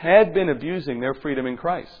day had been abusing their freedom in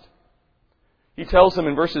Christ. He tells them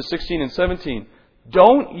in verses 16 and 17,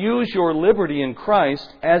 "Don't use your liberty in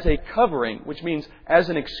Christ as a covering," which means as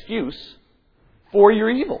an excuse for your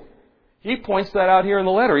evil. He points that out here in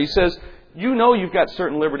the letter. He says, you know you've got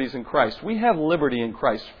certain liberties in Christ. We have liberty in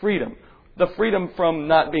Christ, freedom. The freedom from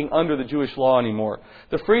not being under the Jewish law anymore.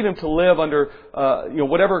 The freedom to live under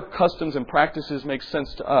whatever customs and practices make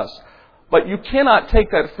sense to us. But you cannot take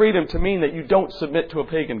that freedom to mean that you don't submit to a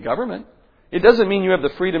pagan government. It doesn't mean you have the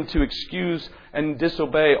freedom to excuse and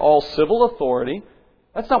disobey all civil authority.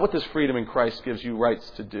 That's not what this freedom in Christ gives you rights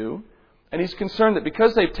to do. And he's concerned that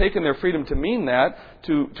because they've taken their freedom to mean that,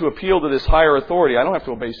 to appeal to this higher authority, I don't have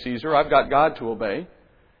to obey Caesar, I've got God to obey,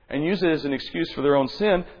 and use it as an excuse for their own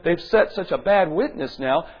sin, they've set such a bad witness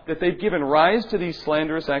now that they've given rise to these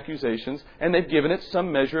slanderous accusations, and they've given it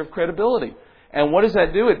some measure of credibility. And what does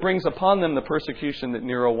that do? It brings upon them the persecution that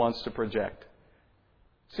Nero wants to project.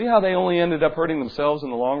 See how they only ended up hurting themselves in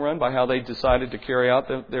the long run by how they decided to carry out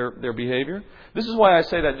their behavior? This is why I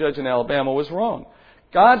say that judge in Alabama was wrong.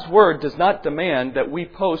 God's Word does not demand that we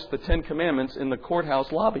post the 10 Commandments in the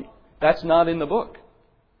courthouse lobby. That's not in the book.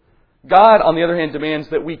 God, on the other hand, demands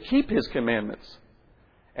that we keep His commandments.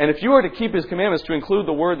 And if you are to keep His commandments to include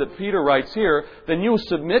the word that Peter writes here, then you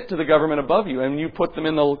submit to the government above you and you put them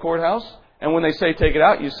in the courthouse. And when they say take it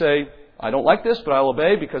out, you say, I don't like this, but I'll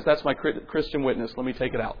obey because that's my Christian witness. Let me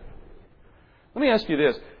take it out. Let me ask you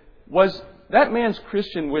this. Was that man's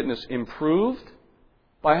Christian witness improved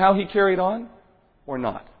by how he carried on or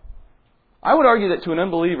not? I would argue that to an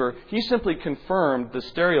unbeliever, he simply confirmed the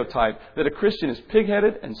stereotype that a Christian is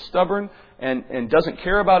pig-headed and stubborn and doesn't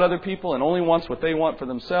care about other people and only wants what they want for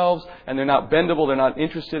themselves, and they're not bendable, they're not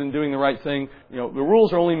interested in doing the right thing. The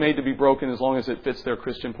rules are only made to be broken as long as it fits their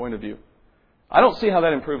Christian point of view. I don't see how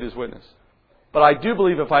that improved his witness. But I do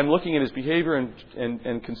believe if I'm looking at his behavior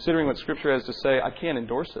and considering what Scripture has to say, I can't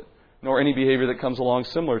endorse it, nor any behavior that comes along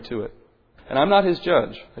similar to it. And I'm not his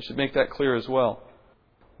judge. I should make that clear as well.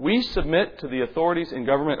 We submit to the authorities in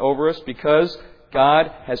government over us because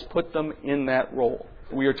God has put them in that role.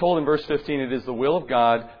 We are told in verse 15, it is the will of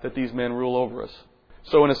God that these men rule over us.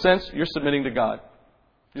 So in a sense, you're submitting to God.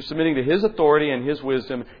 You're submitting to His authority and His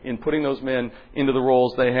wisdom in putting those men into the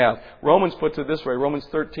roles they have. Romans puts it this way. Romans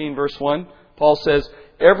 13, verse 1. Paul says,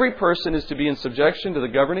 every person is to be in subjection to the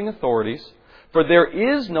governing authorities, for there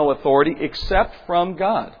is no authority except from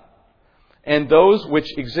God, and those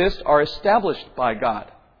which exist are established by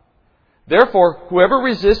God. Therefore, whoever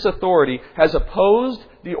resists authority has opposed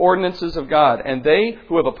the ordinances of God, and they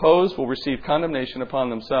who have opposed will receive condemnation upon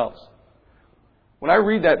themselves. When I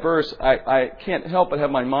read that verse, I can't help but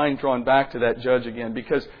have my mind drawn back to that judge again,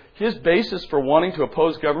 because his basis for wanting to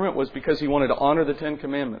oppose government was because he wanted to honor the Ten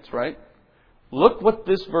Commandments, right? Look what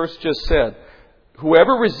this verse just said.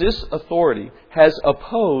 Whoever resists authority has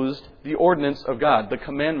opposed the ordinance of God, the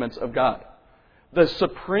commandments of God. The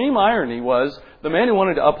supreme irony was the man who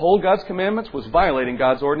wanted to uphold God's commandments was violating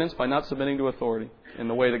God's ordinance by not submitting to authority in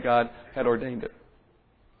the way that God had ordained it.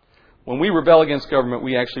 When we rebel against government,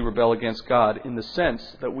 we actually rebel against God in the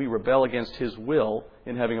sense that we rebel against His will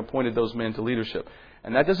in having appointed those men to leadership.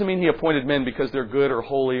 And that doesn't mean He appointed men because they're good or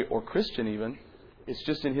holy or Christian even. It's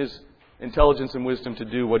just in His intelligence and wisdom to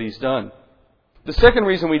do what He's done. The second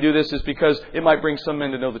reason we do this is because it might bring some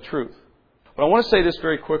men to know the truth. But I want to say this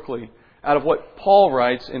very quickly out of what Paul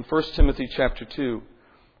writes in 1 Timothy chapter 2.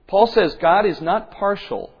 Paul says God is not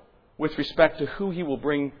partial with respect to who He will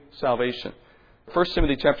bring salvation. 1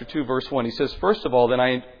 Timothy chapter 2, verse 1, he says, first of all, then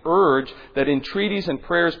I urge that entreaties and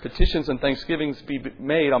prayers, petitions and thanksgivings be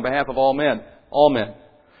made on behalf of all men,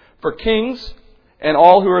 for kings and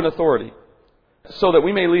all who are in authority, so that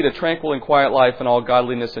we may lead a tranquil and quiet life in all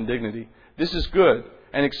godliness and dignity. This is good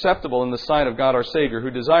and acceptable in the sight of God our Savior,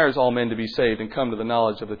 who desires all men to be saved and come to the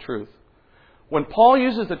knowledge of the truth. When Paul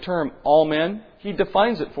uses the term all men, he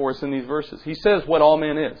defines it for us in these verses. He says what all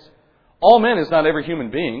men is. All men is not every human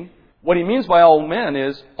being. What he means by all men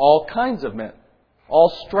is all kinds of men, all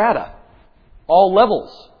strata, all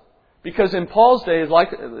levels. Because in Paul's day, like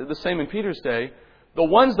the same in Peter's day, the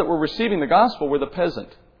ones that were receiving the gospel were the peasant.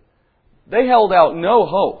 They held out no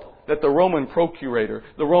hope that the Roman procurator,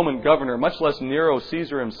 the Roman governor, much less Nero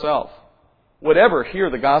Caesar himself, would ever hear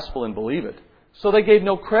the gospel and believe it. So they gave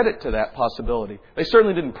no credit to that possibility. They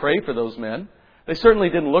certainly didn't pray for those men. They certainly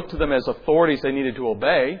didn't look to them as authorities they needed to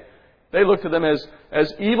obey. They looked to them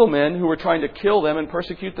as evil men who were trying to kill them and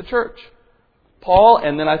persecute the church. Paul,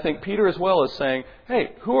 and then I think Peter as well, is saying,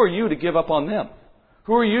 hey, who are you to give up on them?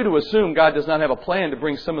 Who are you to assume God does not have a plan to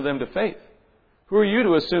bring some of them to faith? Who are you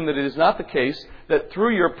to assume that it is not the case that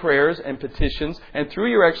through your prayers and petitions and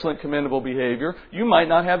through your excellent commendable behavior, you might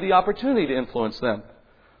not have the opportunity to influence them?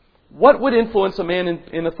 What would influence a man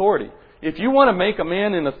in authority? If you want to make a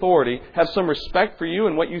man in authority have some respect for you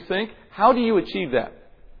and what you think, how do you achieve that?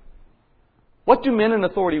 What do men in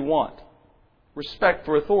authority want? Respect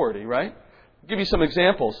for authority, right? I'll give you some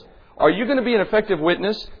examples. Are you going to be an effective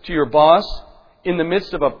witness to your boss in the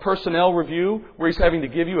midst of a personnel review where he's having to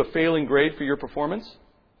give you a failing grade for your performance?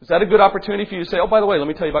 Is that a good opportunity for you to say, oh, by the way, let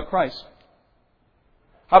me tell you about Christ?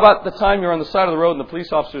 How about the time you're on the side of the road and the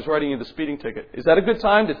police officer is writing you the speeding ticket? Is that a good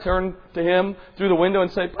time to turn to him through the window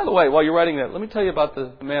and say, by the way, while you're writing that, let me tell you about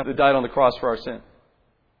the man who died on the cross for our sin?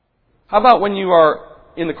 How about when you are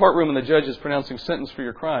in the courtroom and the judge is pronouncing sentence for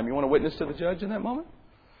your crime? You want to witness to the judge in that moment?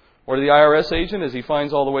 Or to the IRS agent as he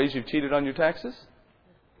finds all the ways you've cheated on your taxes?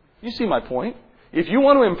 You see my point. If you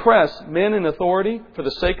want to impress men in authority for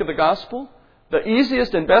the sake of the gospel, the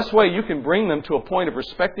easiest and best way you can bring them to a point of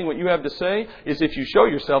respecting what you have to say is if you show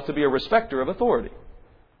yourself to be a respecter of authority,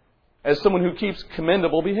 as someone who keeps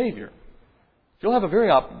commendable behavior. You'll have a very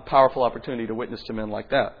powerful opportunity to witness to men like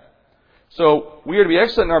that. So we are to be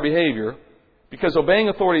excellent in our behavior, because obeying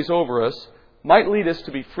authorities over us might lead us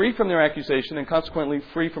to be free from their accusation and consequently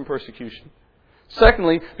free from persecution.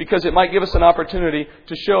 Secondly, because it might give us an opportunity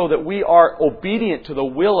to show that we are obedient to the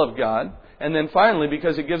will of God. And then finally,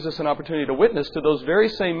 because it gives us an opportunity to witness to those very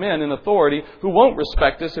same men in authority who won't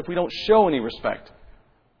respect us if we don't show any respect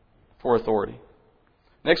for authority.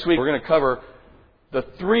 Next week, we're going to cover the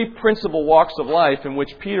three principal walks of life in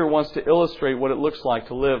which Peter wants to illustrate what it looks like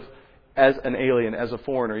to live as an alien, as a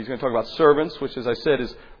foreigner. He's going to talk about servants, which, as I said,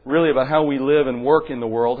 is really about how we live and work in the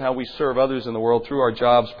world, how we serve others in the world through our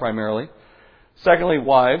jobs primarily. Secondly,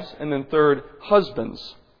 wives. And then third,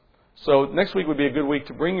 husbands. So next week would be a good week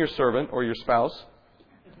to bring your servant or your spouse.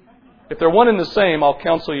 If they're one and the same, I'll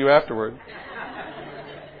counsel you afterward.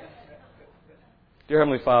 Dear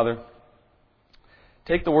Heavenly Father,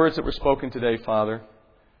 take the words that were spoken today, Father.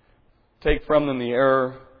 Take from them the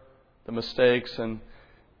error, the mistakes, and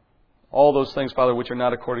all those things, Father, which are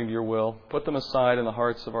not according to your will. Put them aside in the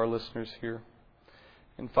hearts of our listeners here.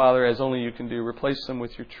 And Father, as only you can do, replace them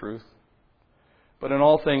with your truth. But in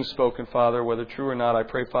all things spoken, Father, whether true or not, I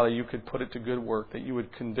pray, Father, you could put it to good work, that you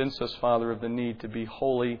would convince us, Father, of the need to be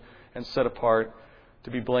holy and set apart,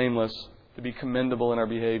 to be blameless, to be commendable in our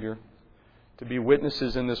behavior, to be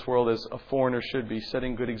witnesses in this world as a foreigner should be,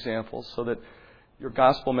 setting good examples, so that your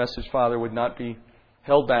gospel message, Father, would not be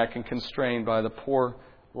held back and constrained by the poor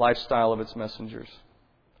lifestyle of its messengers.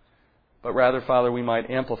 But rather, Father, we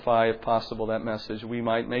might amplify, if possible, that message. We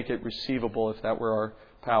might make it receivable if that were our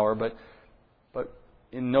power. But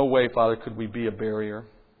in no way, Father, could we be a barrier.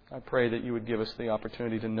 I pray that you would give us the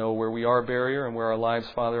opportunity to know where we are a barrier and where our lives,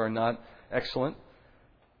 Father, are not excellent.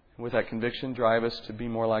 And with that conviction, drive us to be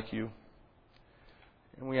more like you.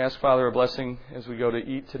 And we ask, Father, a blessing as we go to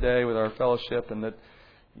eat today with our fellowship, and that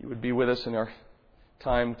you would be with us in our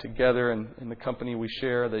time together and in the company we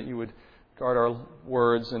share, that you would guard our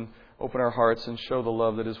words and open our hearts and show the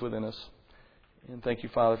love that is within us. And thank you,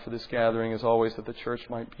 Father, for this gathering, as always, that the church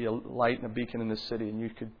might be a light and a beacon in this city, and you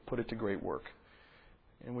could put it to great work.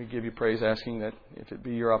 And we give you praise, asking that if it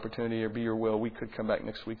be your opportunity or be your will, we could come back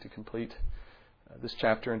next week to complete this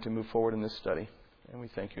chapter and to move forward in this study. And we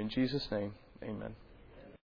thank you. In Jesus' name, amen.